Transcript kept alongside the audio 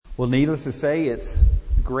Well, needless to say, it's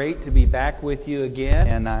great to be back with you again,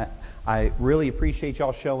 and I really appreciate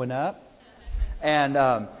y'all showing up. And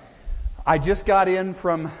I just got in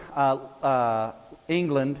from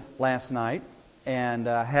England last night, and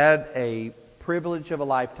had a privilege of a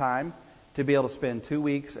lifetime to be able to spend 2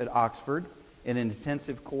 weeks at Oxford in an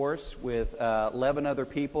intensive course with 11 other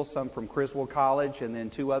people, some from Criswell College and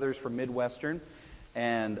then 2 others from Midwestern.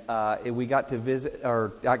 And we got to visit,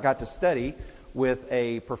 or I got to study with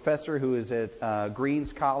a professor who is at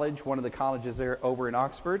Green's College, one of the colleges there over in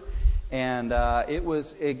Oxford. And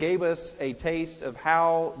it gave us a taste of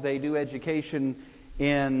how they do education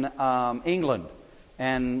in England,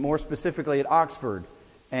 and more specifically at Oxford.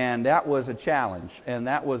 And that was a challenge, and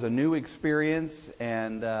that was a new experience,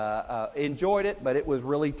 and enjoyed it, but it was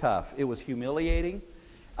really tough. It was humiliating,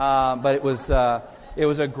 but it was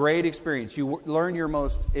a great experience. You learn your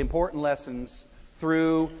most important lessons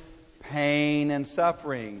through pain and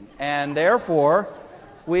suffering, and therefore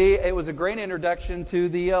it was a great introduction to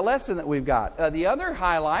the lesson that we've got. The other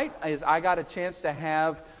highlight is I got a chance to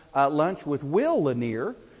have lunch with Will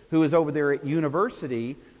Lanier, who is over there at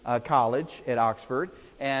University College at Oxford,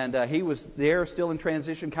 and he was there still in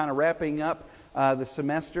transition, kind of wrapping up the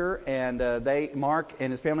semester, and Mark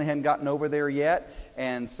and his family hadn't gotten over there yet,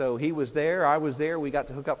 and so he was there, I was there, we got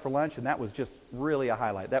to hook up for lunch, and that was just really a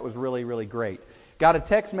highlight. That was really, really great. Got a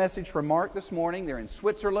text message from Mark this morning. They're in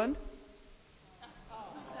Switzerland,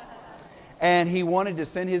 and he wanted to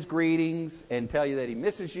send his greetings and tell you that he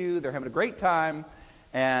misses you. They're having a great time,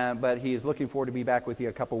 but he is looking forward to be back with you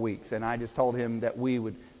a couple weeks, and I just told him that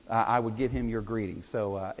I would give him your greetings.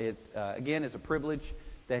 So it again is a privilege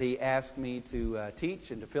that he asked me to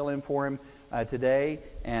teach and to fill in for him today,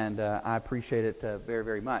 and I appreciate it very,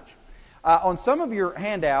 very much. On some of your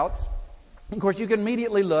handouts, of course, you can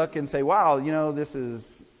immediately look and say, wow, this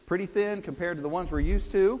is pretty thin compared to the ones we're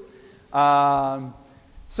used to.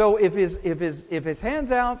 So if his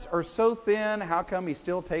handouts are so thin, how come he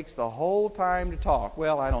still takes the whole time to talk?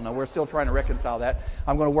 Well, I don't know. We're still trying to reconcile that.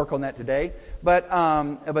 I'm going to work on that today. But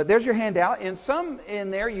there's your handout. In some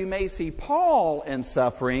in there, you may see Paul and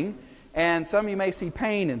suffering, and some you may see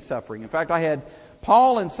pain and suffering. In fact, I had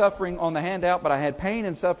Paul and suffering on the handout, but I had pain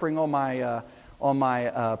and suffering on my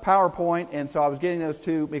PowerPoint, and so I was getting those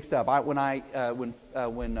two mixed up. When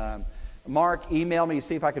Mark emailed me to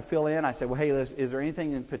see if I could fill in, I said, well, hey, is there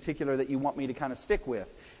anything in particular that you want me to kind of stick with?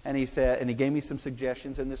 And he said, and he gave me some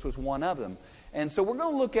suggestions, and this was one of them. And so we're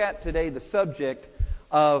going to look at today the subject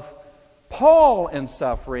of Paul and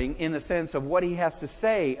suffering in the sense of what he has to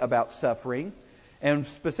say about suffering, and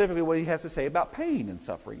specifically what he has to say about pain and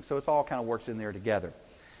suffering. So it's all kind of works in there together.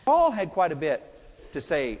 Paul had quite a bit to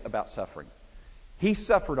say about suffering. He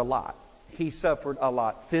suffered a lot. He suffered a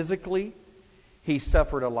lot physically. He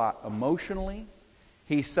suffered a lot emotionally.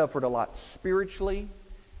 He suffered a lot spiritually.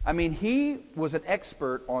 I mean, he was an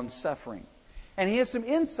expert on suffering. And he has some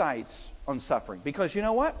insights on suffering. Because you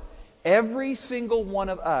know what? Every single one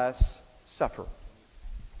of us suffer.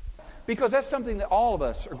 Because that's something that all of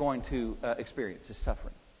us are going to experience, is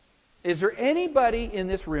suffering. Is there anybody in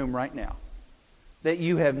this room right now that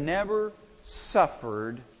you have never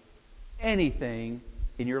suffered anything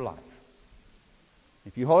in your life?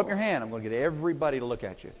 If you hold up your hand, I'm going to get everybody to look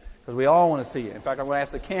at you, because we all want to see you. In fact, I'm going to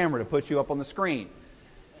ask the camera to put you up on the screen,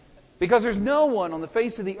 because there's no one on the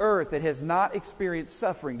face of the earth that has not experienced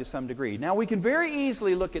suffering to some degree. Now, we can very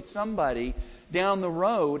easily look at somebody down the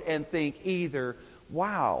road and think either,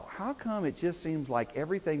 wow, how come it just seems like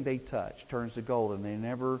everything they touch turns to gold and they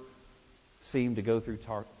never seem to go through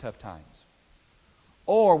tough times?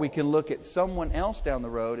 Or we can look at someone else down the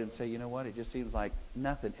road and say, you know what, it just seems like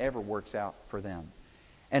nothing ever works out for them.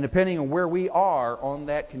 And depending on where we are on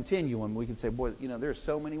that continuum, we can say, boy, there's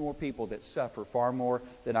so many more people that suffer far more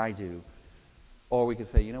than I do. Or we can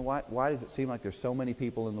say, you know what, why does it seem like there's so many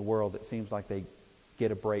people in the world that seems like they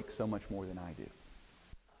get a break so much more than I do?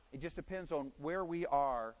 It just depends on where we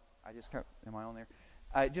are. Am I on there?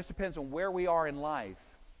 It just depends on where we are in life,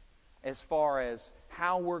 as far as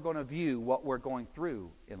how we're going to view what we're going through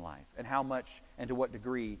in life, and how much and to what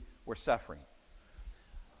degree we're suffering.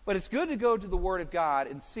 But it's good to go to the Word of God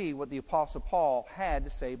and see what the Apostle Paul had to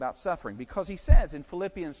say about suffering, because he says in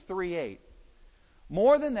Philippians 3:8,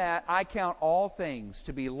 more than that, I count all things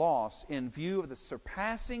to be loss in view of the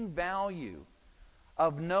surpassing value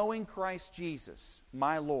of knowing Christ Jesus,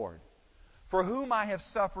 my Lord, for whom I have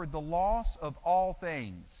suffered the loss of all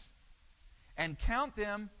things, and count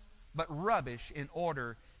them but rubbish in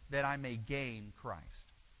order that I may gain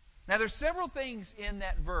Christ. Now, there's several things in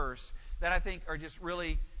that verse that I think are just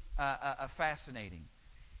really fascinating.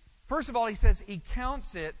 First of all, he says he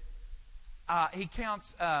counts it he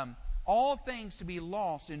counts all things to be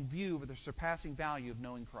lost in view of the surpassing value of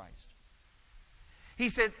knowing Christ. He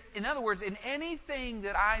said, in other words, in anything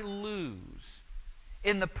that I lose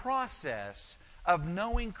in the process of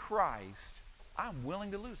knowing Christ, I'm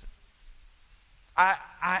willing to lose it.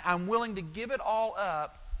 I'm willing to give it all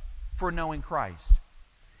up for knowing Christ.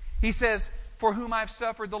 He says, for whom I've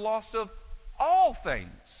suffered the loss of all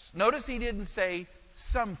things. Notice he didn't say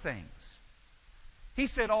some things. He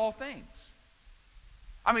said all things.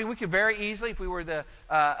 I mean, we could very easily, if we were the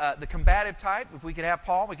combative type, if we could have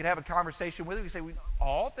Paul, we could have a conversation with him. We say,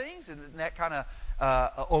 all things? And that kind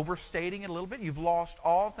of overstating it a little bit. You've lost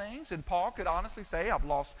all things. And Paul could honestly say, I've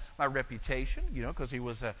lost my reputation, because he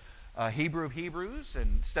was a Hebrew of Hebrews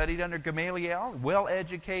and studied under Gamaliel,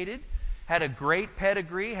 well-educated, had a great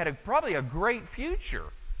pedigree, had probably a great future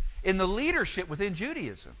in the leadership within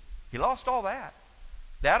Judaism. He lost all that.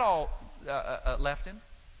 That all left him.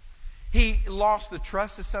 He lost the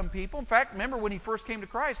trust of some people. In fact, remember when he first came to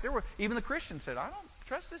Christ, even the Christians said, I don't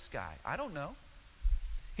trust this guy. I don't know.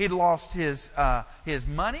 He'd lost his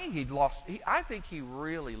money. I think he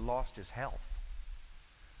really lost his health.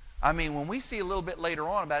 I mean, when we see a little bit later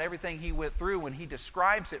on about everything he went through, when he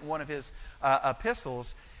describes it in one of his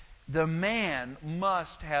epistles, the man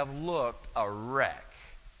must have looked a wreck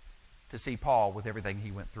to see Paul with everything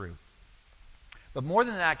he went through. But more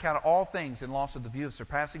than that, I count all things in loss of the view of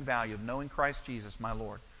surpassing value of knowing Christ Jesus, my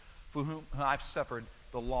Lord, for whom I've suffered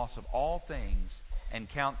the loss of all things, and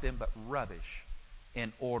count them but rubbish,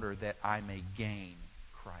 in order that I may gain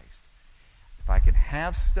Christ. If I can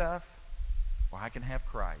have stuff, or I can have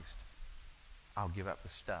Christ, I'll give up the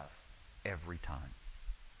stuff every time.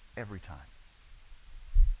 Every time.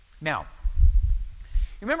 Now,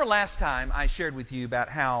 you remember last time I shared with you about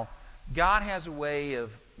how God has a way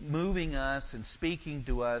of moving us and speaking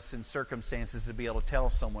to us in circumstances to be able to tell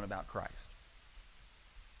someone about Christ.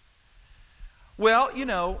 Well,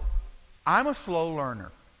 I'm a slow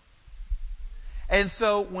learner. And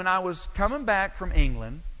so when I was coming back from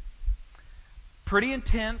England, pretty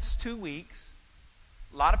intense 2 weeks,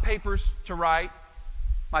 a lot of papers to write.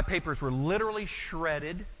 My papers were literally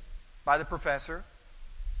shredded by the professor.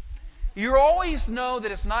 You always know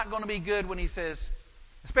that it's not going to be good when he says,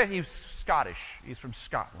 especially he's Scottish. He's from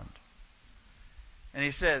Scotland. And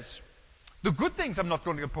he says, the good things I'm not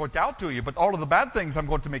going to point out to you, but all of the bad things I'm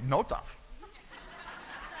going to make note of.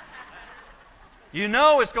 You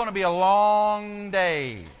know it's going to be a long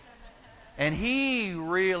day. And he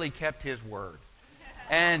really kept his word.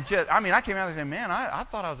 And I came out and said, man, I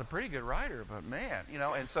thought I was a pretty good writer, but man,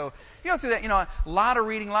 and so, through that, a lot of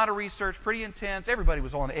reading, a lot of research, pretty intense. Everybody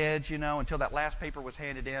was on edge, until that last paper was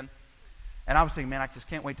handed in. And I was thinking, man, I just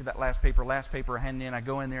can't wait till that last paper handed in. I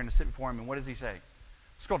go in there and I sit before him, and what does he say?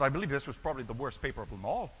 Scott, I believe this was probably the worst paper of them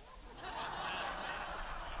all.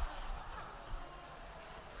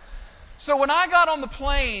 So when I got on the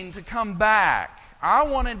plane to come back, I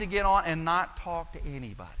wanted to get on and not talk to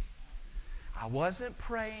anybody. I wasn't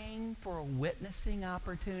praying for a witnessing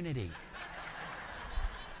opportunity.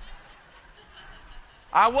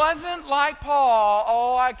 I wasn't like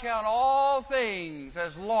Paul, I count all things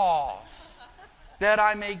as loss, that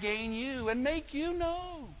I may gain you and make you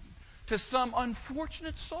known to some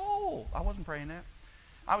unfortunate soul. I wasn't praying that.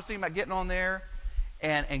 I was thinking about getting on there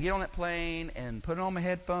and get on that plane and putting on my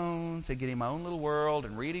headphones and getting my own little world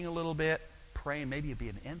and reading a little bit, praying maybe it'd be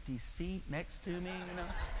an empty seat next to me,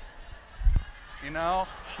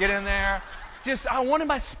 get in there. I wanted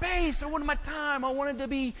my space. I wanted my time. I wanted to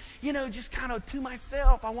be, just kind of to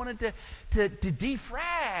myself. I wanted to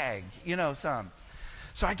defrag, some.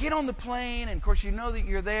 So I get on the plane, and of course you know that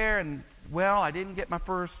you're there, and I didn't get my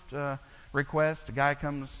first request. A guy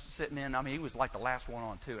comes sitting in. He was like the last one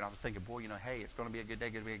on too, and I was thinking, boy, hey, it's going to be a good day,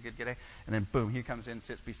 going to be a good day. And then boom, he comes in,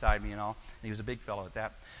 sits beside me and all. And he was a big fellow at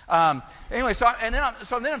that. Anyway, then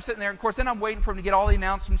I'm sitting there. And of course, then I'm waiting for him to get all the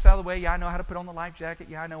announcements out of the way. Yeah, I know how to put on the life jacket.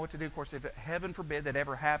 Yeah, I know what to do. Of course, if heaven forbid that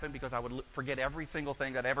ever happened, because I would forget every single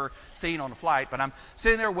thing I'd ever seen on a flight. But I'm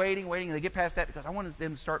sitting there waiting, and they get past that because I wanted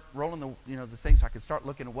them to start rolling the thing so I could start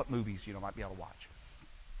looking at what movies might be able to watch.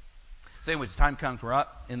 So anyways, the time comes, we're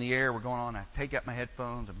up in the air, we're going on, I take out my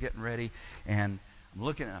headphones, I'm getting ready, and I'm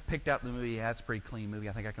looking, and I picked out the movie. Yeah, it's a pretty clean movie.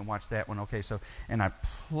 I think I can watch that one. Okay, and I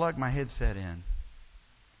plug my headset in,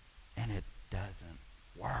 and it doesn't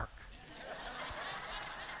work.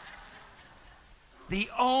 The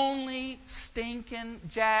only stinking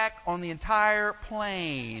jack on the entire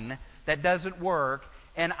plane that doesn't work,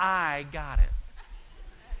 and I got it.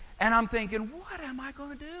 And I'm thinking, what am I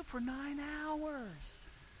going to do for 9 hours?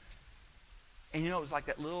 And it was like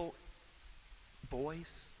that little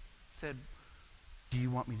voice said, Do you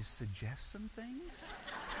want me to suggest some things?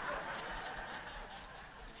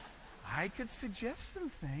 I could suggest some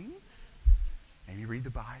things. Maybe read the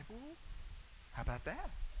Bible. How about that?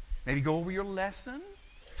 Maybe go over your lesson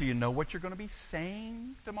so you know what you're going to be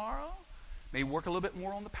saying tomorrow. Maybe work a little bit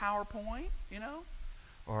more on the PowerPoint,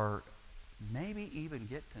 Or maybe even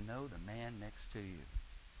get to know the man next to you.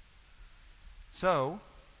 So,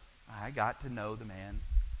 I got to know the man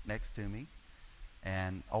next to me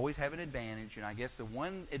and always have an advantage. And I guess the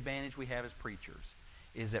one advantage we have as preachers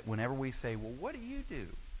is that whenever we say, well, what do you do?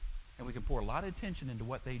 And we can pour a lot of attention into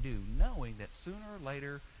what they do, knowing that sooner or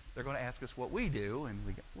later they're going to ask us what we do. And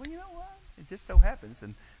we go, well, you know what? It just so happens.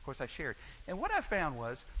 And, of course, I shared. And what I found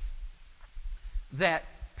was that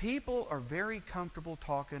people are very comfortable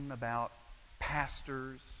talking about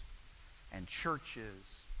pastors and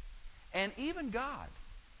churches and even God.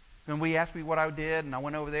 When we asked me what I did, and I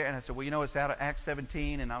went over there, and I said, well, it's out of Acts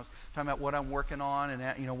 17, and I was talking about what I'm working on,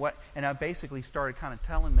 and what, and I basically started kind of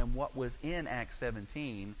telling them what was in Acts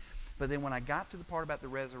 17. But then when I got to the part about the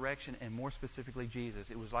resurrection, and more specifically Jesus,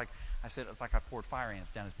 it was like, I said, it's like I poured fire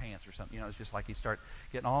ants down his pants or something. It's just like he started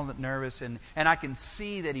getting all nervous, and I can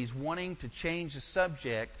see that he's wanting to change the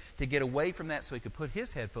subject to get away from that so he could put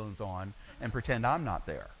his headphones on and pretend I'm not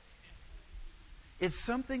there. It's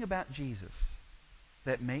something about Jesus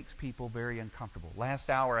that makes people very uncomfortable. Last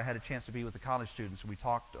hour, I had a chance to be with the college students, and we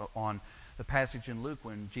talked on the passage in Luke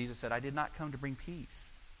when Jesus said, I did not come to bring peace,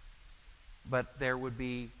 but there would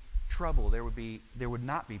be trouble. There would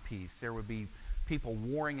not be peace. There would be people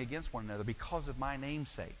warring against one another because of my name's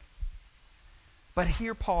sake. But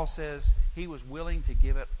here Paul says he was willing to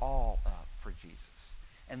give it all up for Jesus.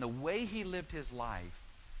 And the way he lived his life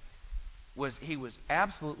was he was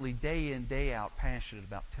absolutely day in, day out passionate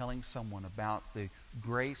about telling someone about the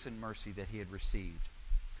grace and mercy that he had received.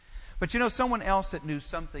 But someone else that knew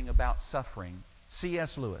something about suffering,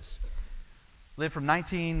 C.S. Lewis, lived from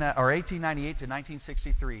 1898 to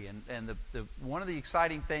 1963. And one of the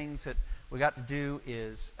exciting things that we got to do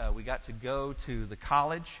is we got to go to the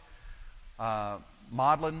college.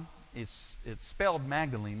 Magdalen, it's spelled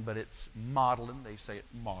Magdalene, but it's Magdalen. They say it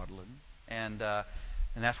Magdalen. And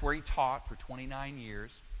that's where he taught for 29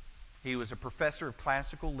 years. He was a professor of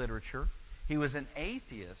classical literature. He was an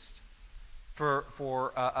atheist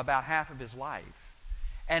for about half of his life.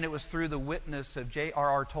 And it was through the witness of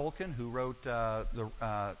J.R.R. Tolkien, who wrote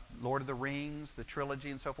the Lord of the Rings, the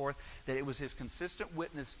trilogy, and so forth, that it was his consistent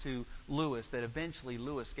witness to Lewis that eventually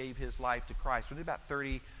Lewis gave his life to Christ. He was about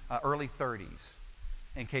early 30s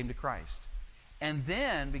and came to Christ. And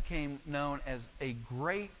then became known as a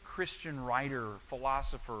great Christian writer,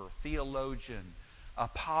 philosopher, theologian,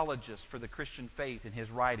 apologist for the Christian faith in his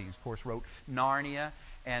writings. Of course, wrote Narnia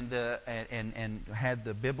and had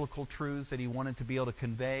the biblical truths that he wanted to be able to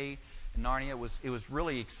convey. In Narnia, it was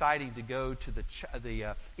really exciting to go to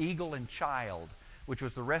the Eagle and Child, which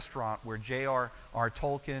was the restaurant where J.R.R.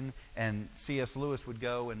 Tolkien and C.S. Lewis would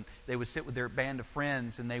go, and they would sit with their band of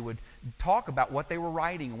friends, and they would talk about what they were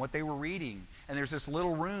writing and what they were reading. And there's this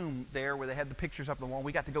little room there where they had the pictures up on the wall.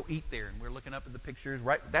 We got to go eat there, and we were looking up at the pictures.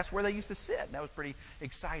 Right, that's where they used to sit, and that was pretty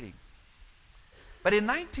exciting. But in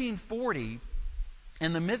 1940,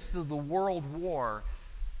 in the midst of the World War,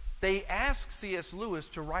 they asked C.S. Lewis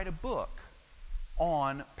to write a book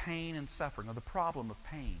on pain and suffering, or the problem of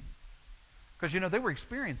pain. Because, they were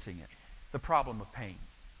experiencing it, the problem of pain.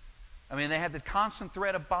 I mean, they had the constant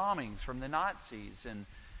threat of bombings from the Nazis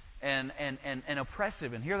and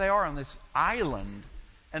oppressive. And here they are on this island,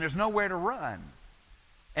 and there's nowhere to run.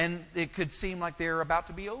 And it could seem like they're about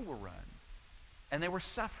to be overrun. And they were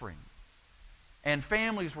suffering. And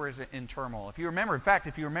families were in turmoil. If you remember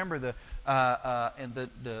the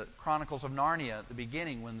Chronicles of Narnia at the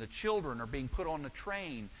beginning, when the children are being put on the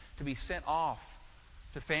train to be sent off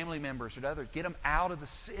to family members or to others, get them out of the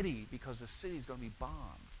city because the city's going to be bombed,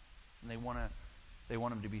 and they want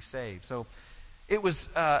them to be saved. So it was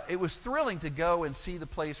thrilling to go and see the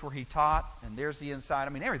place where he taught, and there's the inside. I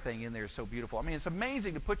mean, everything in there is so beautiful. I mean, it's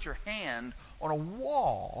amazing to put your hand on a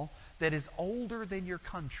wall that is older than your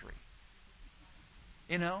country.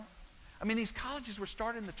 I mean, these colleges were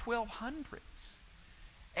started in the 1200s,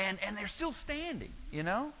 and they're still standing.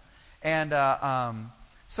 And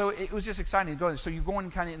so it was just exciting to go there. So you're going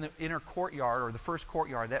kind of in the inner courtyard, or the first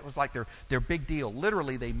courtyard. That was like their big deal.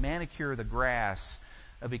 Literally, they manicure the grass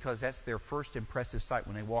because that's their first impressive sight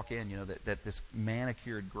when they walk in, that this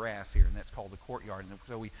manicured grass here, and that's called the courtyard. And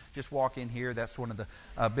so we just walk in here. That's one of the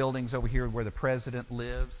buildings over here where the president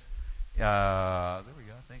lives. There we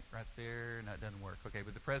go, I think, right there. No, it doesn't work. Okay,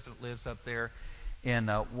 but the president lives up there in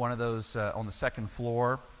one of those on the second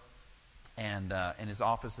floor. And his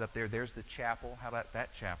office is up there. There's the chapel. How about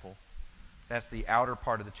that chapel? That's the outer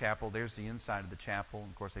part of the chapel. There's the inside of the chapel. And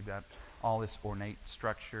of course, they've got all this ornate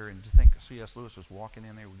structure. And just think, C.S. Lewis was walking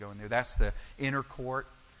in there. We go in there. That's the inner court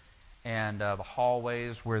and the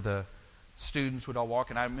hallways where the students would all walk.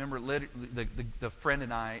 And I remember the friend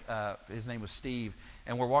and I, his name was Steve,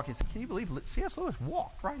 and we're walking. He said, "Can you believe C.S. Lewis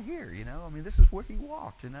walked right here? You know, I mean, this is where he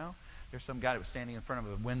walked. You know, there's some guy that was standing in front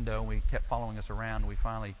of a window, and we kept following us around. And we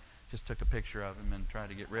finally just took a picture of him and tried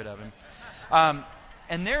to get rid of him."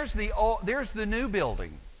 And there's the new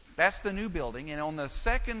building. That's the new building. And on the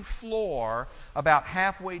second floor, about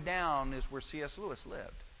halfway down, is where C.S. Lewis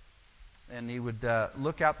lived. And he would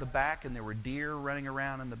look out the back, and there were deer running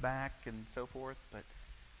around in the back and so forth. But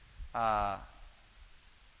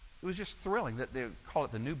it was just thrilling. That they call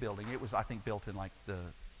it the new building. It was, I think, built in like the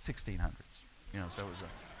 1600s. You know, so it was.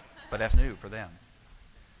 But that's new for them.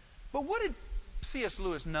 But what did C.S.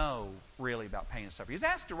 Lewis know really about pain and suffering? He was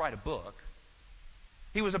asked to write a book.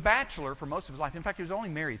 He was a bachelor for most of his life. In fact, he was only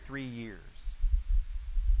married 3 years.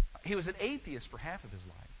 He was an atheist for half of his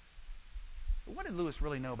life. But what did Lewis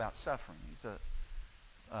really know about suffering? He's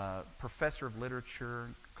a professor of literature,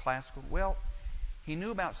 classical. Well, he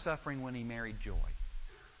knew about suffering when he married Joy.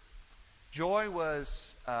 Joy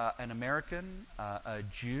was an American, a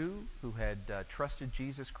Jew who had trusted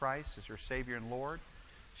Jesus Christ as her Savior and Lord.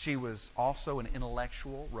 She was also an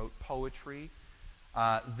intellectual, wrote poetry.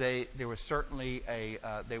 There was certainly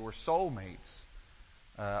they were soulmates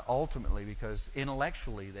ultimately, because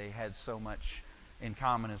intellectually they had so much in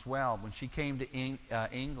common as well. When she came to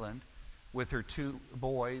England with her 2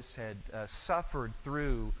 boys, had suffered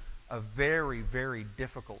through a very, very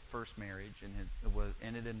difficult first marriage and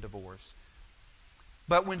ended in divorce.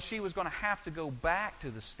 But when she was going to have to go back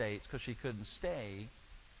to the States because she couldn't stay,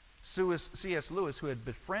 C.S. Lewis, who had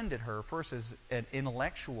befriended her first as an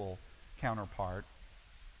intellectual counterpart,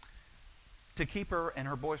 to keep her and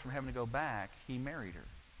her boys from having to go back, he married her.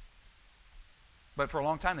 But for a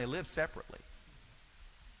long time they lived separately.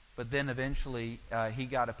 But then eventually he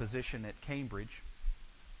got a position at Cambridge,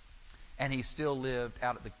 and he still lived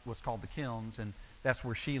out at what's called the Kilns, and that's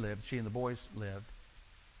where she lived. She and the boys lived.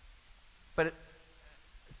 But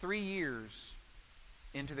 3 years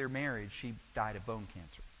into their marriage, she died of bone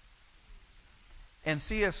cancer. And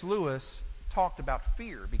C.S. Lewis talked about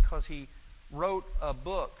fear because he wrote a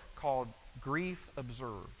book called Grief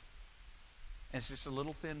Observed. And it's just a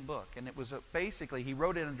little thin book. And it was basically, he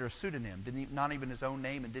wrote it under a pseudonym, not even his own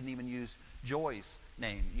name, and didn't even use Joy's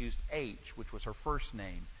name. He used H, which was her first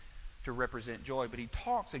name, to represent Joy. But he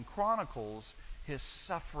talks and chronicles his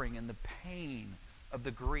suffering and the pain of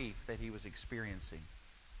the grief that he was experiencing.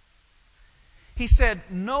 He said,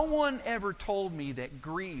 "No one ever told me that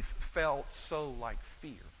grief felt so like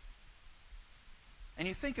fear." And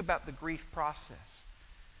you think about the grief process.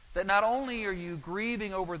 That not only are you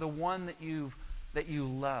grieving over the one that you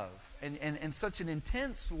love, and such an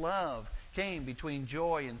intense love came between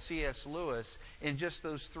Joy and C.S. Lewis in just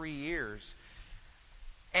those 3 years.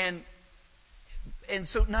 And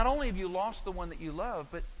so not only have you lost the one that you love,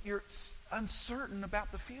 but you're uncertain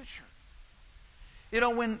about the future. You know,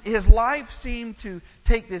 when his life seemed to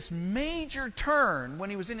take this major turn when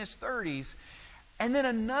he was in his 30s, and then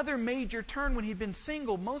another major turn when he'd been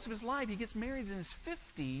single most of his life. He gets married in his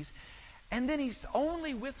 50s, and then he's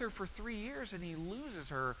only with her for 3 years, and he loses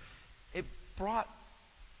her. It brought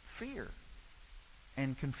fear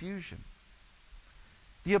and confusion.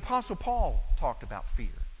 The Apostle Paul talked about fear.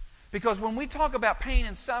 Because when we talk about pain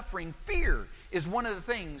and suffering, fear is one of the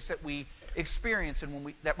things that we experience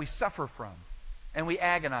and that we suffer from and we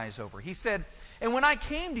agonize over. He said, "And when I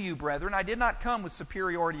came to you, brethren, I did not come with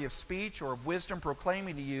superiority of speech or of wisdom,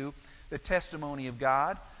 proclaiming to you the testimony of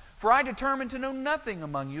God. For I determined to know nothing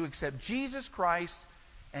among you except Jesus Christ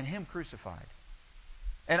and Him crucified.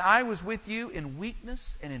 And I was with you in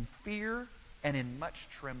weakness and in fear and in much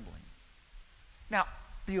trembling." Now,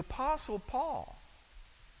 the Apostle Paul,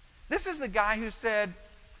 this is the guy who said,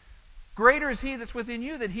 "Greater is He that's within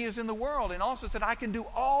you than he is in the world." And also said, "I can do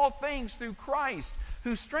all things through Christ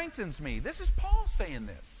who strengthens me." This is Paul saying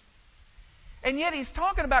this. And yet he's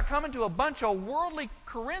talking about coming to a bunch of worldly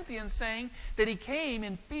Corinthians saying that he came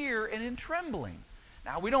in fear and in trembling.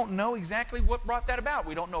 Now, we don't know exactly what brought that about.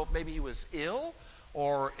 We don't know if maybe he was ill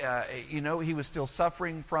or, he was still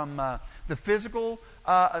suffering from some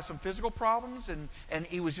physical problems, and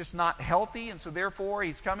he was just not healthy, and so therefore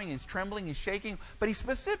he's coming, he's trembling, he's shaking. But he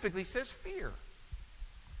specifically says fear.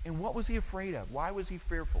 And what was he afraid of? Why was he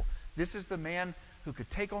fearful? This is the man who could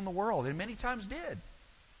take on the world, and many times did.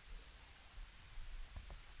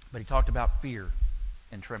 But he talked about fear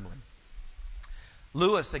and trembling.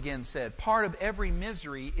 Lewis again said, part of every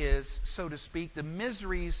misery is, so to speak, the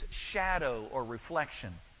misery's shadow or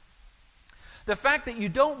reflection. The fact that you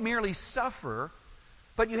don't merely suffer,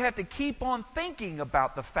 but you have to keep on thinking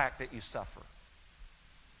about the fact that you suffer.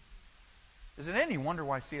 Is it any wonder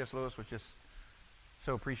why C.S. Lewis was just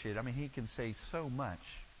so appreciated? I mean, he can say so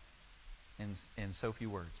much in so few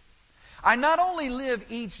words. I not only live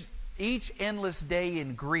each endless day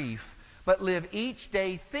in grief, but live each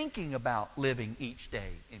day thinking about living each day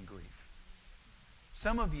in grief.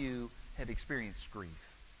 Some of you have experienced grief.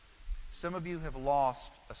 Some of you have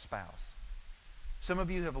lost a spouse. Some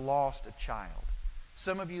of you have lost a child.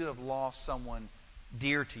 Some of you have lost someone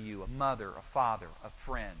dear to you, a mother, a father, a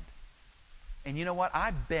friend. And you know what?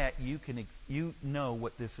 I bet you know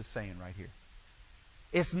what this is saying right here.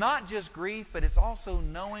 It's not just grief, but it's also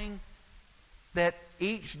knowing that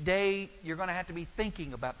each day you're going to have to be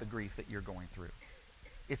thinking about the grief that you're going through.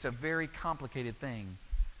 It's a very complicated thing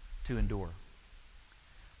to endure.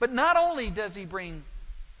 But not only does he bring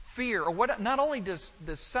fear, not only does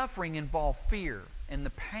the suffering involve fear and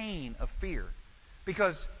the pain of fear,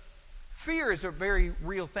 because fear is a very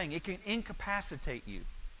real thing. It can incapacitate you.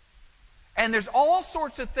 And there's all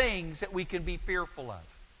sorts of things that we can be fearful of.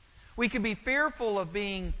 We can be fearful of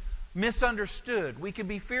being misunderstood. We can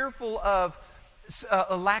be fearful of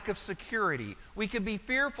a lack of security. We can be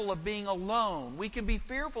fearful of being alone. We can be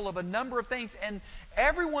fearful of a number of things. And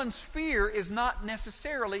everyone's fear is not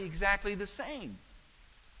necessarily exactly the same.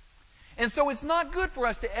 And so it's not good for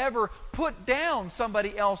us to ever put down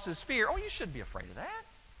somebody else's fear. Oh, you shouldn't be afraid of that.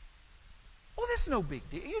 Oh, that's no big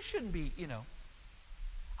deal. You shouldn't be,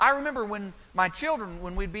 I remember when my children,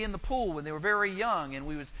 when we'd be in the pool when they were very young, and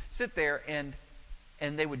we would sit there and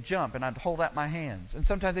they would jump, and I'd hold out my hands. And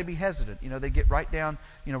sometimes they'd be hesitant. They'd get right down,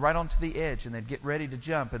 right onto the edge, and they'd get ready to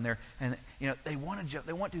jump. And they want to jump.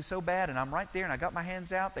 They want to so bad, and I'm right there, and I got my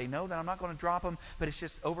hands out. They know that I'm not going to drop them, but it's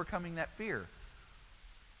just overcoming that fear.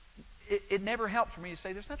 It never helped for me to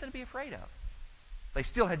say, there's nothing to be afraid of. They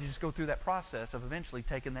still had to just go through that process of eventually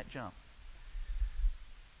taking that jump.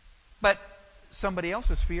 But somebody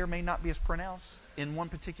else's fear may not be as pronounced in one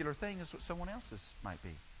particular thing as what someone else's might be.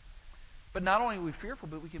 But not only are we fearful,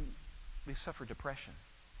 but we suffer depression.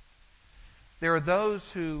 There are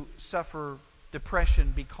those who suffer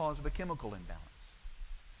depression because of a chemical imbalance.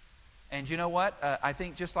 And you know what? I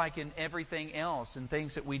think just like in everything else and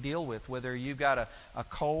things that we deal with, whether you've got a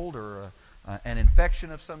cold or an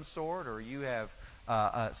infection of some sort, or you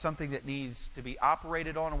have something that needs to be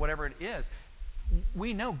operated on, or whatever it is,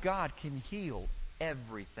 we know God can heal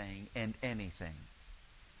everything and anything.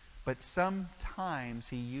 But sometimes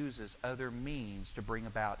He uses other means to bring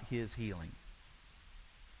about His healing.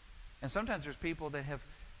 And sometimes there's people that have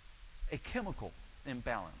a chemical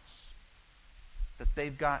imbalance, that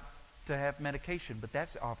they've got to have medication, but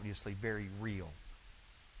that's obviously very real.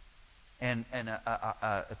 And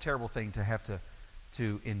a terrible thing to have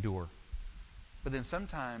to endure. But then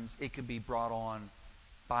sometimes it can be brought on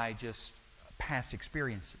by just past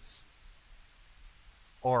experiences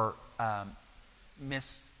or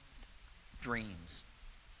missed dreams,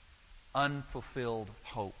 unfulfilled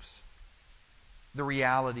hopes, the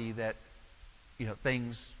reality that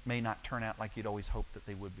things may not turn out like you'd always hoped that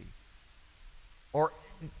they would be. Or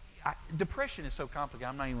depression is so complicated.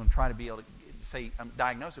 I'm not even going to try to be able to say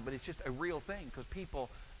diagnose it, but it's just a real thing because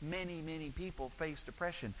many people face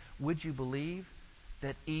depression. Would you believe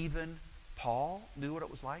that even Paul knew what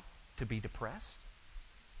it was like to be depressed?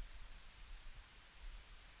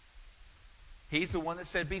 He's the one that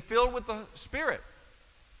said, be filled with the Spirit.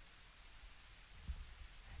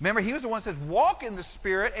 Remember, he was the one that says, walk in the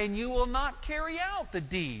Spirit and you will not carry out the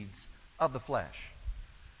deeds of the flesh.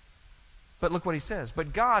 But look what he says.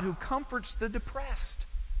 But God, who comforts the depressed,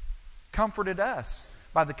 comforted us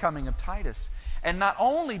by the coming of Titus. And not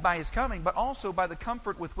only by his coming, but also by the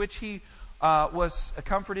comfort with which he was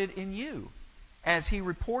comforted in you. As he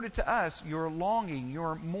reported to us your longing,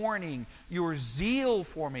 your mourning, your zeal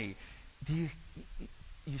for me. Do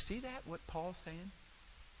you see that, what Paul's saying?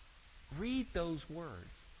 Read those words.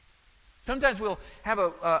 Sometimes we'll have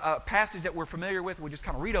a passage that we're familiar with. We'll just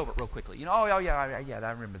kind of read over it real quickly. Yeah,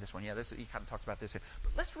 I remember this one. Yeah, he kind of talks about this here.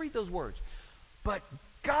 But let's read those words. But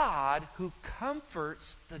God who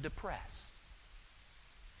comforts the depressed.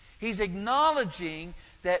 He's acknowledging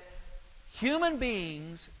that human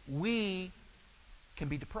beings, we can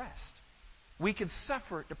be depressed. We can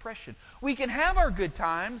suffer depression. We can have our good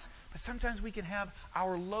times, but sometimes we can have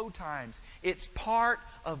our low times. It's part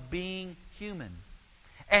of being human.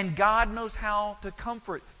 And God knows how to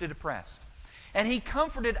comfort the depressed. And He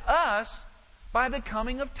comforted us by the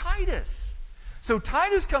coming of Titus. So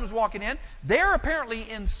Titus comes walking in. They're apparently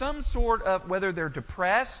in some sort of, whether they're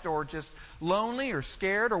depressed or just lonely or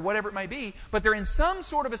scared or whatever it may be, but they're in some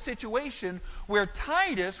sort of a situation where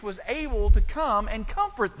Titus was able to come and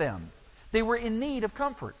comfort them. They were in need of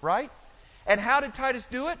comfort, right? And how did Titus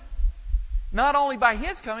do it? Not only by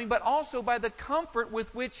his coming, but also by the comfort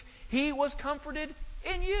with which he was comforted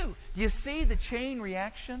in you. Do you see the chain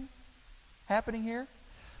reaction happening here?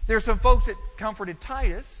 There are some folks that comforted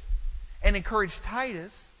Titus and encouraged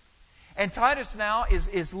Titus. And Titus now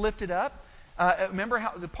is lifted up. Remember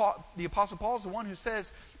how the Apostle Paul is the one who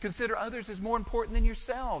says, consider others as more important than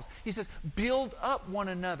yourselves. He says, build up one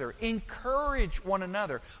another. Encourage one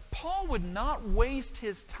another. Paul would not waste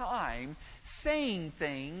his time saying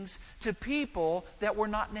things to people that were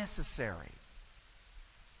not necessary.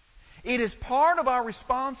 It is part of our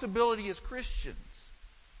responsibility as Christians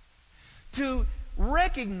to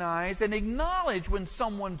recognize and acknowledge when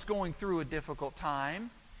someone's going through a difficult time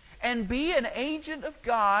and be an agent of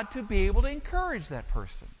God to be able to encourage that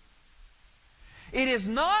person. It is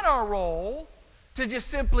not our role to just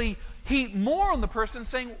simply heap more on the person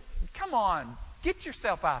saying, come on, get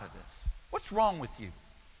yourself out of this. What's wrong with you?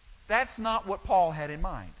 That's not what Paul had in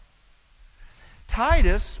mind.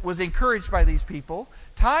 Titus was encouraged by these people.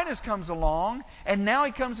 Titus comes along, and now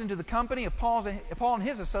he comes into the company of Paul and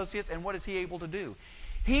his associates, and what is he able to do?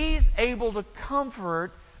 He's able to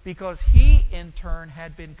comfort because he, in turn,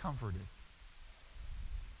 had been comforted.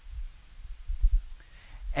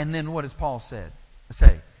 And then what does Paul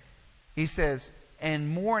say? He says, and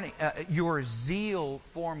mourning, your zeal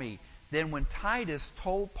for me. Then when Titus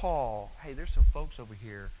told Paul, hey, there's some folks over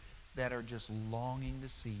here that are just longing to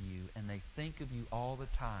see you, and they think of you all the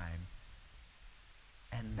time,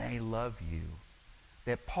 and they love you,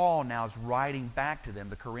 that Paul now is writing back to them,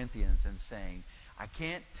 the Corinthians, and saying, I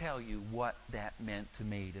can't tell you what that meant to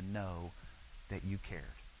me to know that you cared.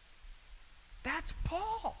 That's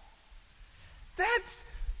Paul. That's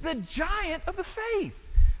the giant of the faith.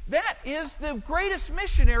 That is the greatest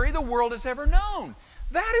missionary the world has ever known.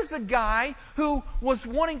 That is the guy who was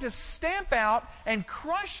wanting to stamp out and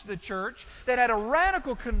crush the church, that had a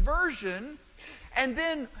radical conversion, and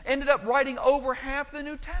then ended up writing over half the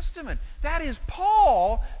New Testament. That is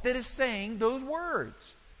Paul that is saying those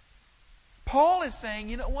words. Paul is saying,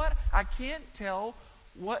 you know what? I can't tell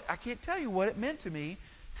you what it meant to me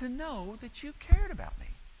to know that you cared about me,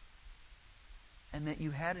 and that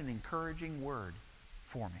you had an encouraging word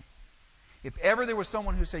for me. If ever there was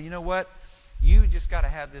someone who said, you know what? You just got to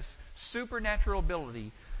have this supernatural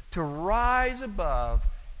ability to rise above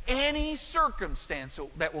any circumstance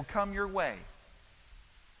that will come your way,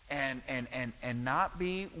 and not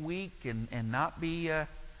be weak, and not be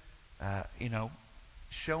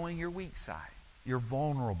showing your weak side, your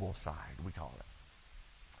vulnerable side, we call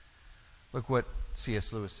it. Look what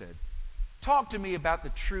C.S. Lewis said. Talk to me about the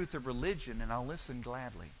truth of religion, and I'll listen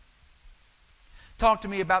gladly. Talk to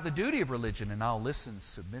me about the duty of religion, and I'll listen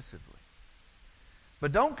submissively.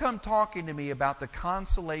 But don't come talking to me about the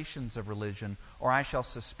consolations of religion, or I shall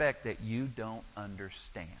suspect that you don't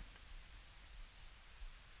understand.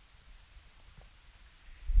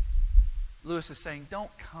 Lewis is saying, don't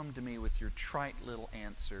come to me with your trite little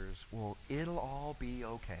answers. Well, it'll all be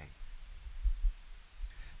okay.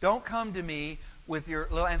 Don't come to me with your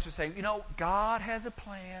little answers saying, God has a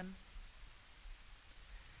plan.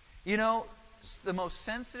 The most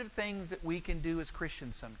sensitive things that we can do as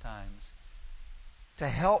Christians sometimes to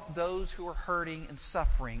help those who are hurting and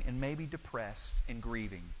suffering and maybe depressed and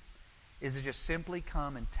grieving is to just simply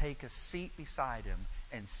come and take a seat beside him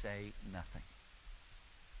and say nothing.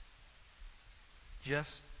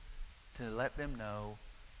 Just to let them know,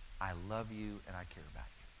 I love you and I care about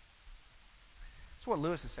you. That's what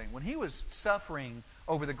Lewis is saying. When he was suffering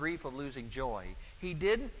over the grief of losing joy, he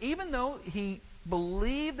didn't, even though he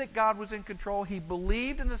believed that God was in control, he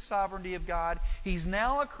believed in the sovereignty of God, he's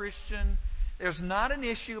now a Christian, there's not an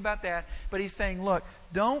issue about that, but he's saying, look,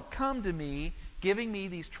 don't come to me giving me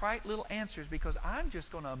these trite little answers, because I'm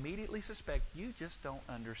just going to immediately suspect you just don't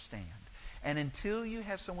understand. And until you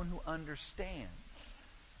have someone who understands,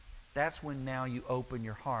 that's when now you open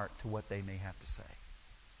your heart to what they may have to say,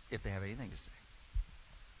 if they have anything to say.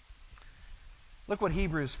 Look what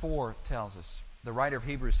Hebrews 4 tells us. The writer of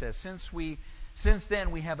Hebrews says, Since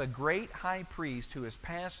then we have a great high priest who has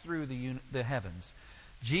passed through the heavens,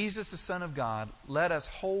 Jesus the Son of God. Let us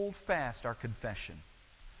hold fast our confession.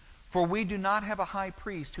 For we do not have a high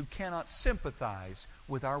priest who cannot sympathize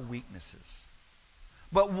with our weaknesses,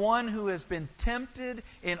 but one who has been tempted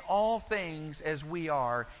in all things as we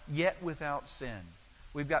are, yet without sin.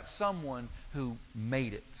 We've got someone who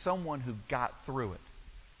made it, someone who got through it.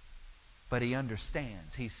 but He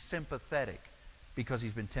understands. He's sympathetic because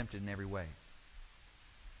He's been tempted in every way.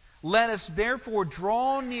 Let us therefore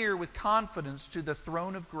draw near with confidence to the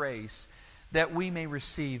throne of grace, that we may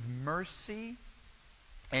receive mercy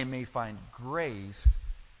and may find grace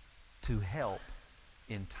to help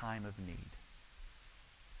in time of need.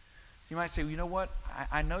 You might say, well, you know what?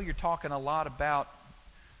 I know you're talking a lot about,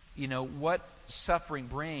 what suffering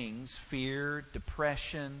brings, fear,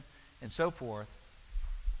 depression, and so forth.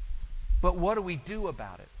 But what do we do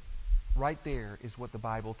about it? Right there is what the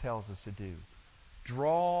Bible tells us to do.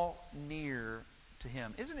 Draw near to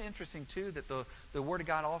Him. Isn't it interesting, too, that the Word of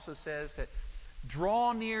God also says that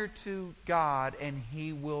draw near to God and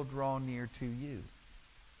He will draw near to you.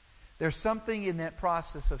 There's something in that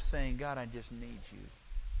process of saying, God, I just need you.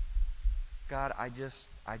 God, I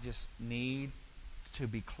just need to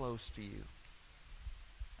be close to you.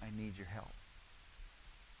 I need your help.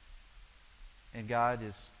 And God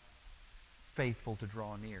is faithful to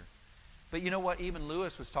draw near. But you know what? Even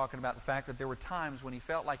Lewis was talking about the fact that there were times when he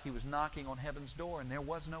felt like he was knocking on heaven's door and there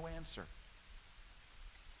was no answer.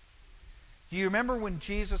 Do you remember when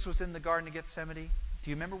Jesus was in the Garden of Gethsemane? Do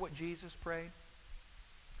you remember what Jesus prayed?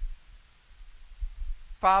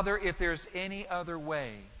 Father, if there's any other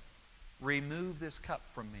way, remove this cup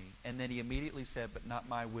from me. And then He immediately said, but not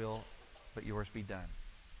my will, but yours be done.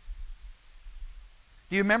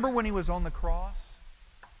 Do you remember when He was on the cross?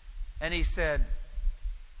 And He said,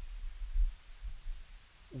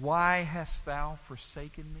 why hast thou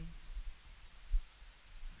forsaken me?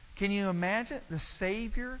 Can you imagine the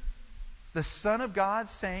Savior, the Son of God,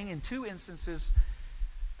 saying in two instances,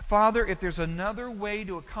 Father, if there's another way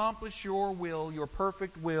to accomplish your will, your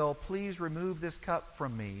perfect will, please remove this cup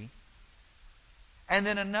from me. And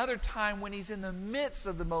then another time when He's in the midst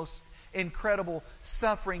of the most incredible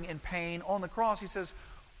suffering and pain on the cross, He says,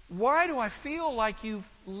 why do I feel like you've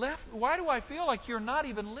left? Why do I feel like you're not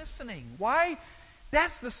even listening? Why?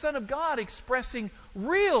 That's the Son of God expressing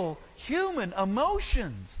real human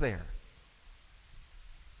emotions there.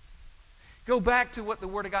 Go back to what the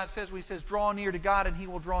Word of God says when He says, draw near to God and He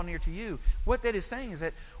will draw near to you. What that is saying is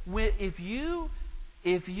that if you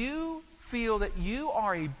feel that you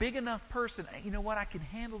are a big enough person, you know what, I can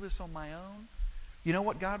handle this on my own, you know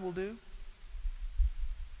what God will do?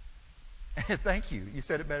 Thank you. You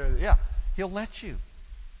said it better. Yeah. He'll let you.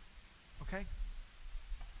 Okay?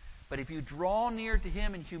 But if you draw near to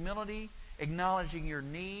Him in humility, acknowledging your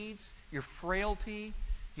needs, your frailty,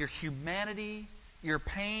 your humanity, your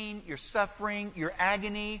pain, your suffering, your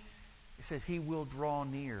agony, it says He will draw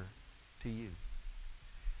near to you.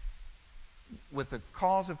 With the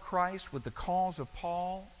cause of Christ, with the cause of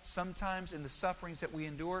Paul, sometimes in the sufferings that we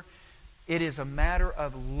endure, it is a matter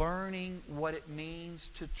of learning what it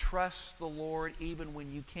means to trust the Lord even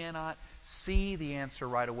when you cannot see the answer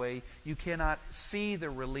right away. You cannot see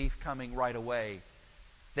the relief coming right away.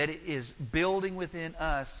 That it is building within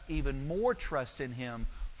us even more trust in Him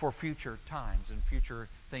for future times and future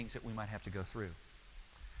things that we might have to go through.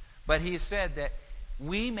 But He has said that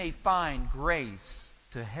we may find grace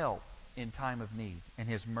to help in time of need and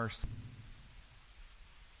His mercy.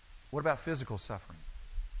 What about physical suffering?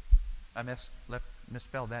 I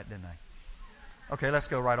misspelled that, didn't I? Okay, let's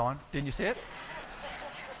go right on. Didn't you see it?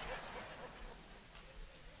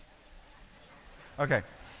 Okay.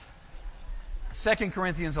 2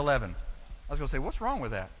 Corinthians 11. I was going to say, what's wrong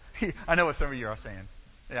with that? I know what some of you are saying.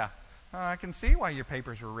 Yeah. I can see why your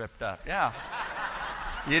papers were ripped up. Yeah.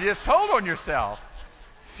 You just told on yourself.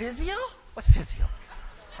 Physio? What's physio?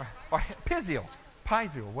 Or physio.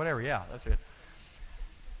 Pizio, whatever. Yeah, that's it.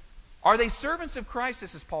 Are they servants of Christ?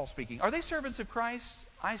 This is Paul speaking. Are they servants of Christ?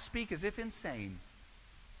 I speak as if insane.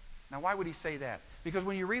 Now, why would he say that? Because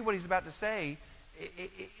when you read what he's about to say,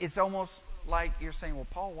 it's almost like you're saying, well,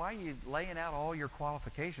 Paul, why are you laying out all your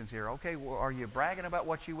qualifications here? Okay, well, are you bragging about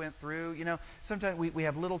what you went through? You know, sometimes we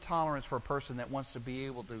have little tolerance for a person that wants to be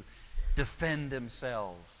able to defend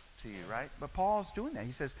themselves to you, right? But Paul's doing that.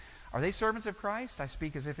 He says, are they servants of Christ? I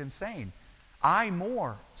speak as if insane. I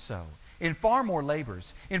more so. In far more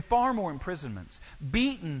labors, in far more imprisonments,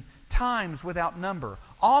 beaten times without number,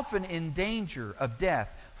 often in danger of death.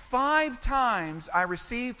 5 times I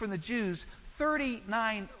received from the Jews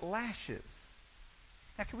 39 lashes.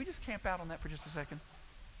 Now, can we just camp out on that for just a second?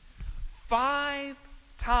 5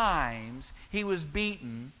 times he was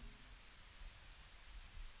beaten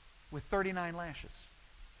with 39 lashes.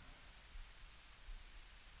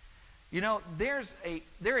 You know,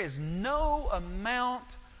 there is no amount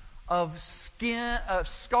of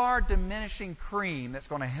scar diminishing cream that's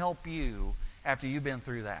going to help you after you've been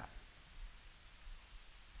through that.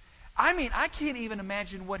 I mean, I can't even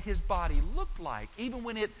imagine what his body looked like, even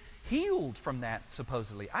when it healed from that,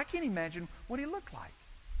 supposedly. I can't imagine what he looked like.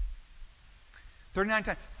 39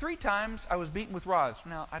 times. 3 times I was beaten with rods.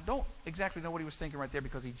 Now, I don't exactly know what he was thinking right there,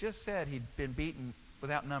 because he just said he'd been beaten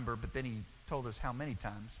without number, but then he told us how many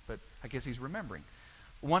times, but I guess he's remembering.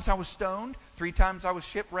 Once I was stoned. 3 times I was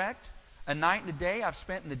shipwrecked. A night and a day I've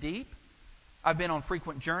spent in the deep. I've been on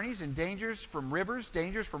frequent journeys and dangers from rivers,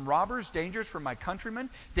 dangers from robbers, dangers from my countrymen,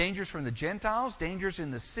 dangers from the Gentiles, dangers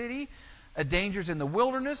in the city, dangers in the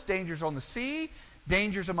wilderness, dangers on the sea,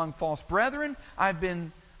 dangers among false brethren. I've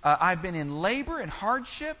been in labor and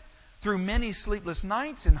hardship, through many sleepless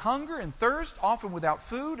nights, and hunger and thirst, often without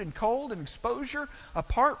food and cold and exposure.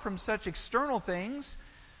 Apart from such external things,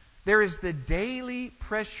 there is the daily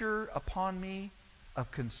pressure upon me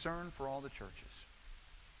of concern for all the churches.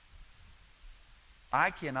 I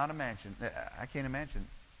can't imagine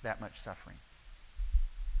that much suffering.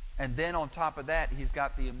 And then on top of that, he's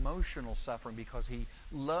got the emotional suffering, because he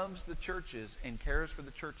loves the churches and cares for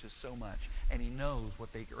the churches so much. And he knows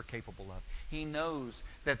what they are capable of. He knows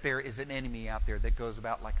that there is an enemy out there that goes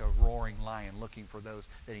about like a roaring lion, looking for those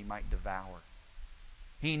that he might devour.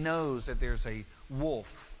 He knows that there's a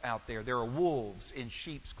wolf out there. There are wolves in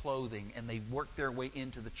sheep's clothing, and they work their way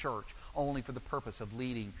into the church only for the purpose of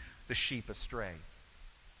leading the sheep astray.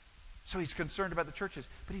 So he's concerned about the churches,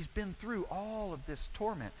 but he's been through all of this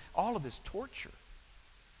torment, all of this torture.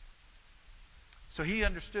 So he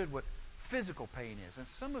understood what physical pain is. And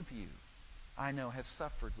some of you, I know, have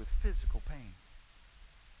suffered with physical pain.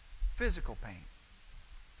 Physical pain.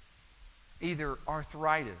 Either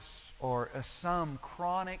arthritis or some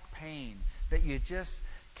chronic pain that you just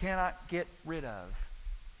cannot get rid of.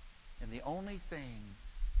 And the only thing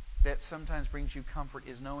that sometimes brings you comfort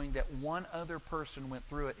is knowing that one other person went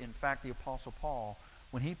through it. In fact, the Apostle Paul,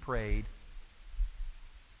 when he prayed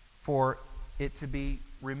for it to be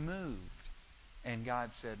removed, and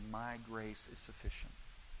God said, my grace is sufficient.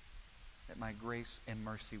 That my grace and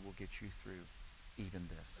mercy will get you through even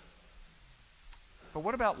this. But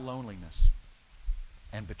what about loneliness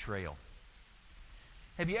and betrayal?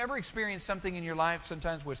 Have you ever experienced something in your life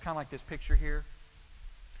sometimes where it's kind of like this picture here?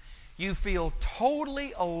 You feel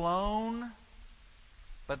totally alone,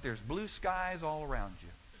 but there's blue skies all around you.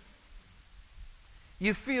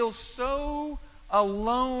 You feel so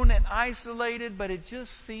alone and isolated, but it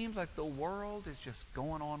just seems like the world is just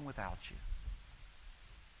going on without you.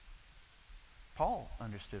 Paul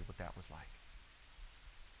understood what that was like.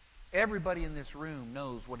 Everybody in this room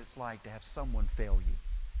knows what it's like to have someone fail you.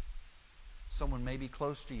 Someone maybe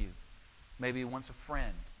close to you, maybe once a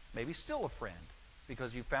friend, maybe still a friend,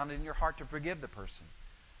 because you found it in your heart to forgive the person.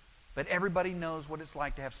 But everybody knows what it's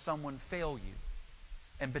like to have someone fail you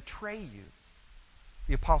and betray you.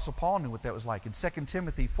 The Apostle Paul knew what that was like. In 2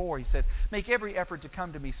 Timothy 4, he said, make every effort to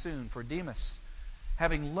come to me soon, for Demas,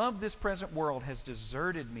 having loved this present world, has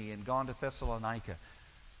deserted me and gone to Thessalonica.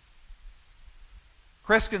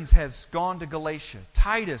 Crescens has gone to Galatia,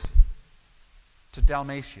 Titus to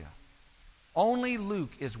Dalmatia. Only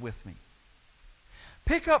Luke is with me.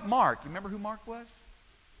 Pick up Mark. You remember who Mark was?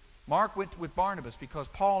 Mark went with Barnabas because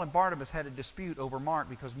Paul and Barnabas had a dispute over Mark,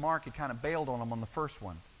 because Mark had kind of bailed on him on the first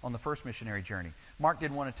one, on the first missionary journey. Paul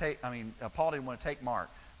didn't want to take Mark.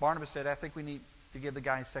 Barnabas said, I think we need to give the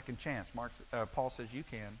guy a second chance. Paul says, you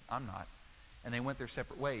can, I'm not. And they went their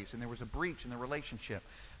separate ways, and there was a breach in the relationship.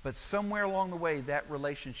 But somewhere along the way, that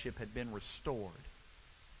relationship had been restored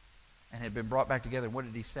and had been brought back together. What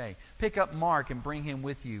did he say? Pick up Mark and bring him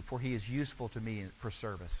with you, for he is useful to me for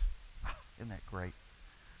service. Isn't that great?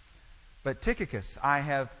 But Tychicus I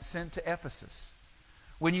have sent to Ephesus.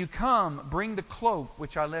 When you come, bring the cloak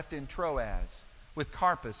which I left in Troas with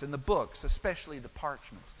Carpus, and the books, especially the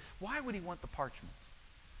parchments. Why would he want the parchments?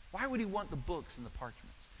 Why would he want the books and the parchments?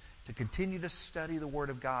 To continue to study the Word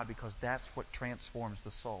of God, because that's what transforms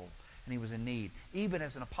the soul. And he was in need, even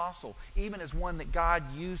as an apostle, even as one that God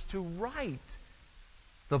used to write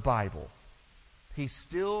the Bible. He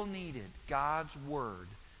still needed God's Word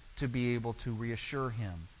to be able to reassure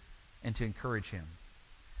him and to encourage him.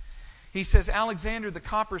 He says, Alexander the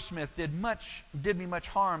coppersmith did me much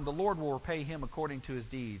harm. The Lord will repay him according to his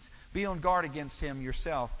deeds. Be on guard against him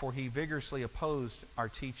yourself, for he vigorously opposed our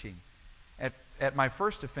teaching. At my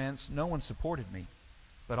first offense, no one supported me,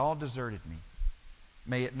 but all deserted me.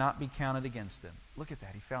 May it not be counted against them. Look at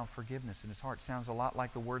that. He found forgiveness in his heart. Sounds a lot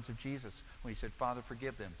like the words of Jesus when he said, Father,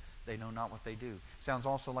 forgive them. They know not what they do. Sounds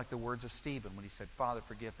also like the words of Stephen when he said, Father,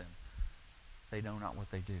 forgive them. They know not what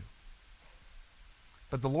they do.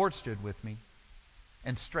 But the Lord stood with me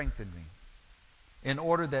and strengthened me, in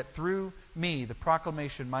order that through me the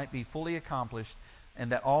proclamation might be fully accomplished,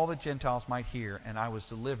 and that all the Gentiles might hear, and I was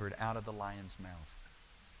delivered out of the lion's mouth.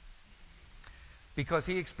 because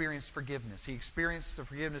he experienced forgiveness. He experienced the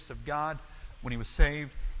forgiveness of God when he was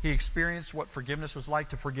saved. He experienced what forgiveness was like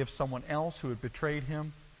to forgive someone else who had betrayed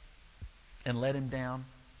him and let him down.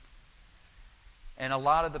 And a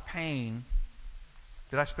lot of the pain...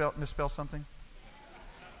 Did I misspell something?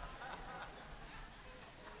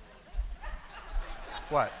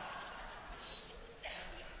 What?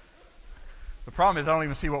 The problem is I don't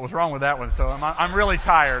even see what was wrong with that one, so I'm really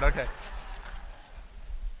tired. Okay.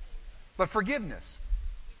 But forgiveness.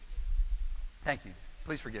 Thank you.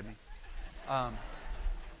 Please forgive me.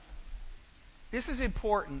 This is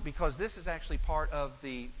important because this is actually part of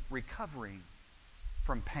the recovering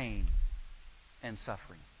from pain and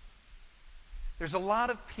suffering. There's a lot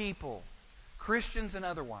of people, Christians and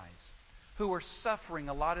otherwise, who are suffering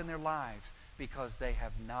a lot in their lives because they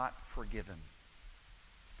have not forgiven.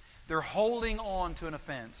 They're holding on to an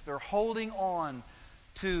offense. They're holding on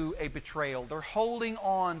to a betrayal. They're holding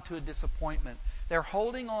on to a disappointment. They're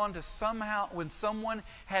holding on to somehow when someone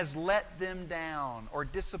has let them down or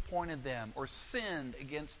disappointed them or sinned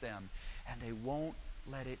against them, and they won't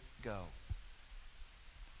let it go.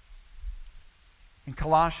 In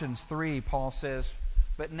Colossians 3, Paul says,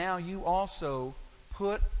 "But now you also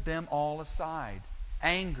put them all aside.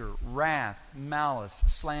 Anger, wrath, malice,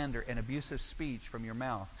 slander, and abusive speech from your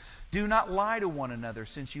mouth. Do not lie to one another,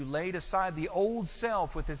 since you laid aside the old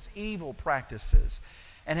self with its evil practices,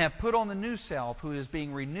 and have put on the new self, who is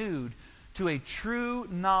being renewed to a true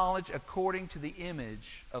knowledge according to the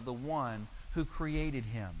image of the one who created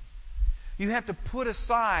him." You have to put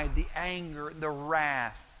aside the anger, the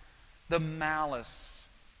wrath, the malice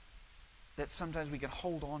that sometimes we can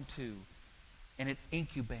hold on to, and it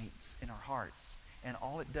incubates in our hearts. And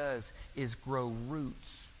all it does is grow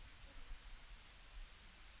roots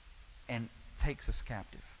and takes us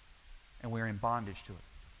captive. And we're in bondage to it.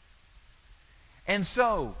 And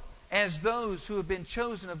so, as those who have been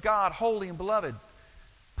chosen of God, holy and beloved,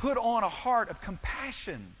 put on a heart of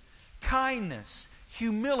compassion, kindness,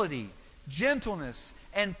 humility, gentleness,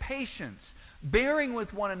 and patience, bearing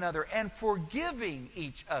with one another and forgiving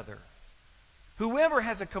each other. Whoever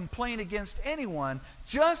has a complaint against anyone,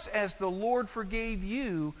 just as the Lord forgave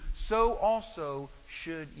you, so also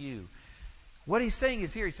should you. What he's saying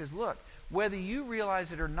is here, he says, look, whether you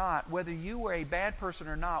realize it or not, whether you were a bad person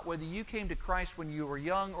or not, whether you came to Christ when you were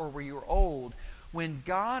young or when you were old, when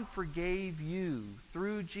God forgave you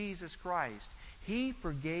through Jesus Christ, He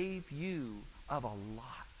forgave you of a lot.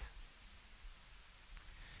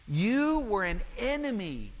 You were an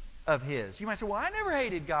enemy of His. You might say, well, I never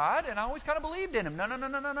hated God, and I always kind of believed in Him.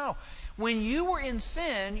 No. When you were in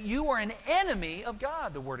sin, you were an enemy of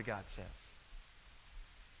God, the Word of God says.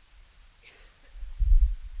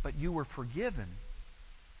 But you were forgiven,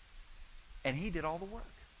 and He did all the work.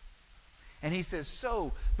 And He says,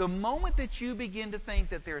 so, the moment that you begin to think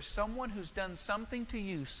that there's someone who's done something to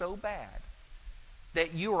you so bad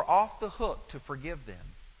that you are off the hook to forgive them,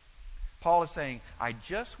 Paul is saying, I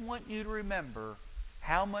just want you to remember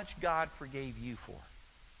how much God forgave you for.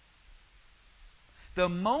 The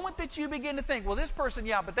moment that you begin to think, well, this person,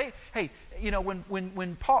 yeah, but they, hey, you know,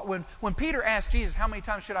 when Peter asked Jesus, how many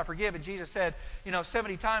times should I forgive? And Jesus said,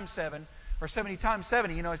 70 times 7, or 70 times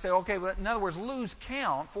 70. He said, okay, well, in other words, lose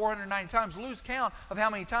count, 490 times, lose count of how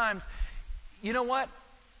many times. You know what?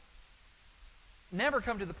 Never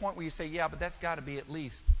come to the point where you say, yeah, but that's got to be at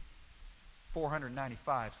least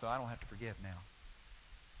 495, so I don't have to forgive now.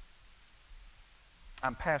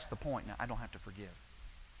 I'm past the point now. I don't have to forgive.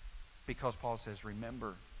 Because Paul says,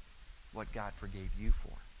 remember what God forgave you for.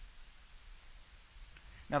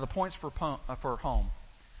 Now, the points for home.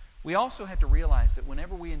 We also have to realize that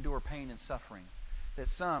whenever we endure pain and suffering,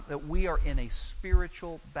 that we are in a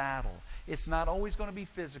spiritual battle. It's not always going to be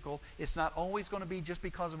physical. It's not always going to be just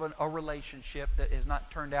because of a relationship that has not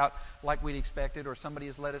turned out like we'd expected or somebody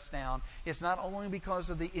has let us down. It's not only because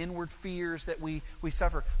of the inward fears that we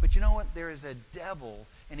suffer. But you know what? There is a devil,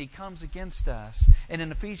 and he comes against us. And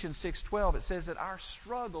in Ephesians 6:12, it says that our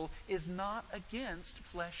struggle is not against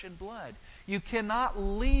flesh and blood. You cannot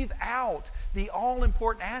leave out the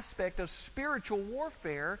all-important aspect of spiritual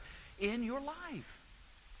warfare in your life.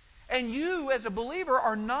 And you, as a believer,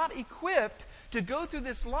 are not equipped to go through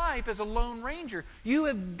this life as a lone ranger. You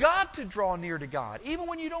have got to draw near to God, even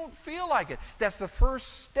when you don't feel like it. That's the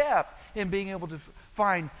first step in being able to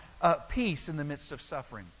find peace in the midst of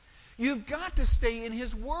suffering. You've got to stay in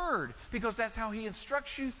His Word, because that's how He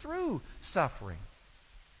instructs you through suffering.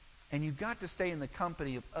 And you've got to stay in the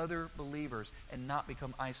company of other believers and not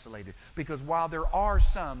become isolated. Because while there are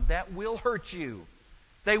some that will hurt you,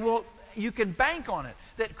 they will you can bank on it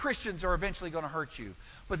that Christians are eventually going to hurt you.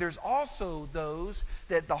 But there's also those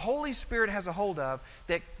that the Holy Spirit has a hold of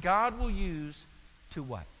that God will use to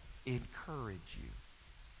what? Encourage you.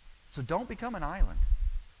 So don't become an island.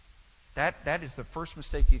 That is the first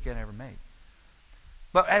mistake you can ever make.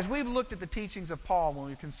 But as we've looked at the teachings of Paul, when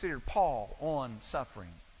we considered Paul on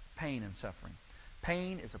suffering, pain and suffering,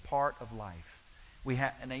 pain is a part of life.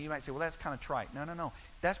 And now you might say, well, that's kind of trite. No.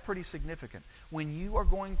 That's pretty significant. When you are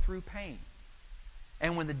going through pain,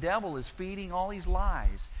 and when the devil is feeding all these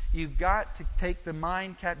lies, you've got to take the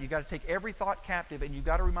mind captive. You've got to take every thought captive, and you've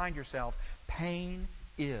got to remind yourself, pain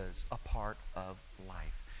is a part of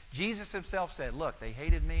life. Jesus himself said, look, they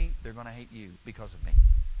hated me, they're going to hate you because of me.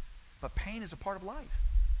 But pain is a part of life.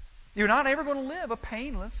 You're not ever going to live a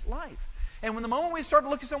painless life. And when the moment we start to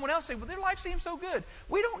look at someone else and say, well, their life seems so good,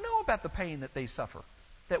 we don't know about the pain that they suffer,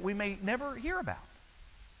 that we may never hear about.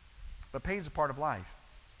 But pain is a part of life.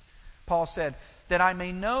 Paul said, that I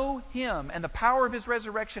may know him and the power of his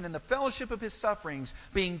resurrection and the fellowship of his sufferings,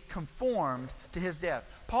 being conformed to his death.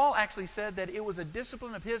 Paul actually said that it was a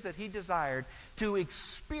discipline of his that he desired to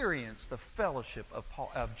experience the fellowship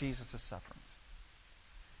of Jesus' sufferings.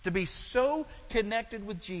 To be so connected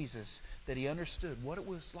with Jesus that he understood what it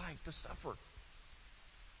was like to suffer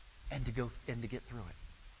and to get through it.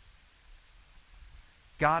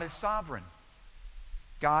 God is sovereign.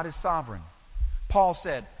 God is sovereign. Paul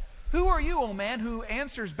said, who are you, O man, who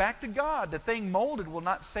answers back to God? The thing molded will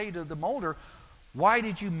not say to the molder, why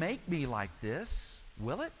did you make me like this?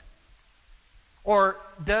 Will it? Or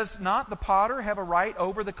does not the potter have a right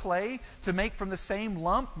over the clay to make from the same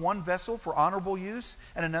lump one vessel for honorable use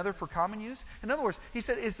and another for common use? In other words, he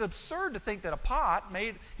said it's absurd to think that a pot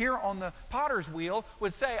made here on the potter's wheel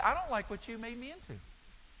would say, I don't like what you made me into.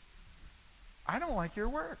 I don't like your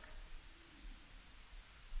work.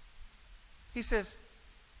 He says,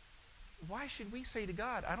 why should we say to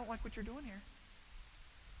God, I don't like what you're doing here?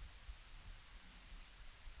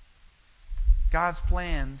 God's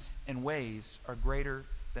plans and ways are greater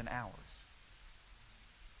than ours.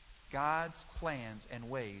 God's plans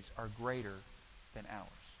and ways are greater than ours.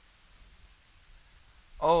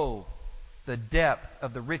 Oh, the depth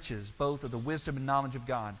of the riches, both of the wisdom and knowledge of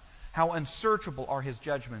God. How unsearchable are his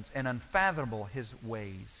judgments and unfathomable his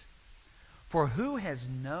ways. For who has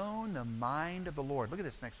known the mind of the Lord? Look at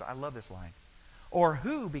this next one. I love this line. Or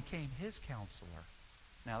who became his counselor?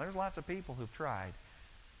 Now, there's lots of people who've tried.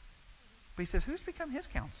 But he says, who's become his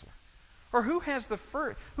counselor? Or who has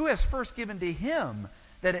first given to him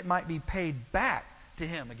that it might be paid back to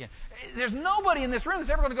him again? There's nobody in this room that's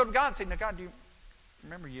ever going to go to God and say, now, God, do you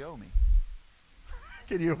remember you owe me?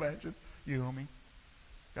 Can you imagine? You owe me?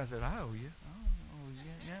 God said, I owe you. Oh,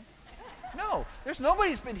 yeah. No, there's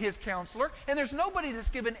nobody that's been his counselor, and there's nobody that's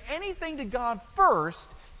given anything to God first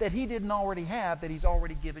that he didn't already have, that he's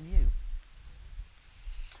already given you.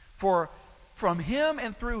 For from him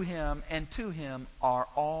and through him and to him are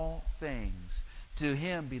all things. To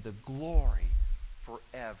him be the glory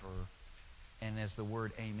forever. And as the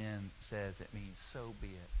word amen says, it means so be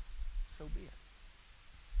it. So be it.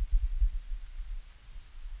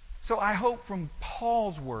 So I hope from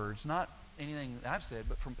Paul's words, not anything that I've said,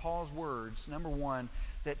 but from Paul's words, number one,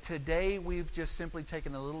 that today we've just simply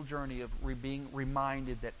taken a little journey of being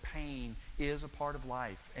reminded that pain is a part of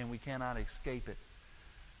life and we cannot escape it.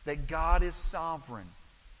 That God is sovereign.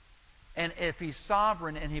 And if he's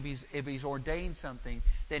sovereign and if he's ordained something,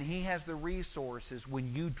 then he has the resources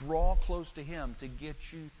when you draw close to him to get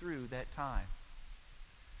you through that time.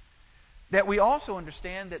 That we also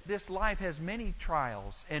understand that this life has many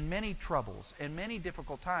trials and many troubles and many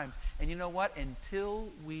difficult times. And you know what? Until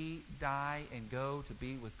we die and go to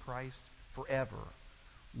be with Christ forever,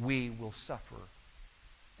 we will suffer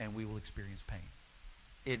and we will experience pain.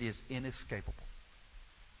 It is inescapable.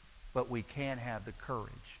 But we can have the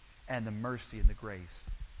courage and the mercy and the grace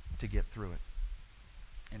to get through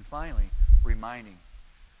it. And finally,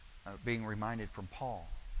 being reminded from Paul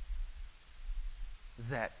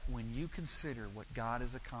that when you consider what God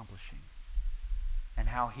is accomplishing and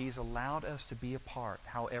how he's allowed us to be a part,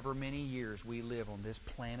 however many years we live on this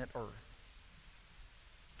planet Earth,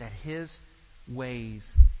 that his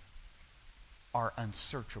ways are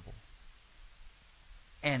unsearchable.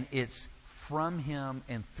 And it's from him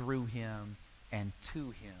and through him and to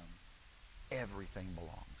him everything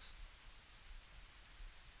belongs.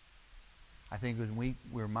 I think when we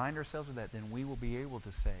remind ourselves of that, then we will be able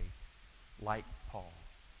to say, like Paul,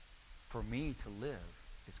 for me to live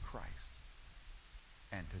is Christ,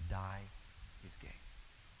 and to die is gain.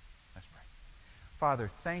 Let's pray. Father,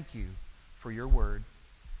 thank you for your word.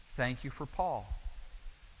 Thank you for Paul.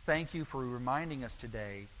 Thank you for reminding us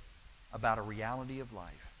today about a reality of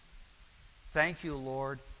life. Thank you,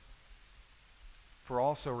 Lord, for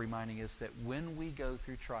also reminding us that when we go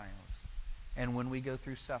through trials and when we go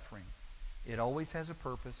through suffering, it always has a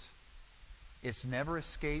purpose. It's never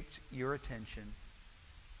escaped your attention.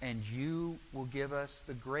 And you will give us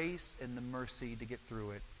the grace and the mercy to get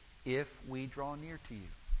through it if we draw near to you.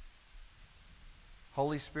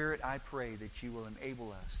 Holy Spirit, I pray that you will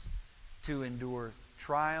enable us to endure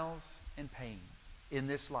trials and pain in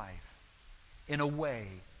this life in a way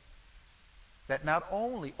that not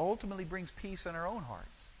only ultimately brings peace in our own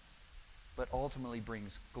hearts, but ultimately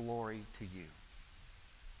brings glory to you.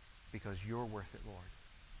 Because you're worth it, Lord.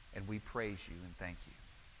 And we praise you and thank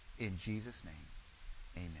you. In Jesus' name,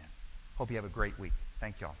 amen. Hope you have a great week.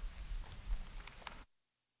 Thank y'all.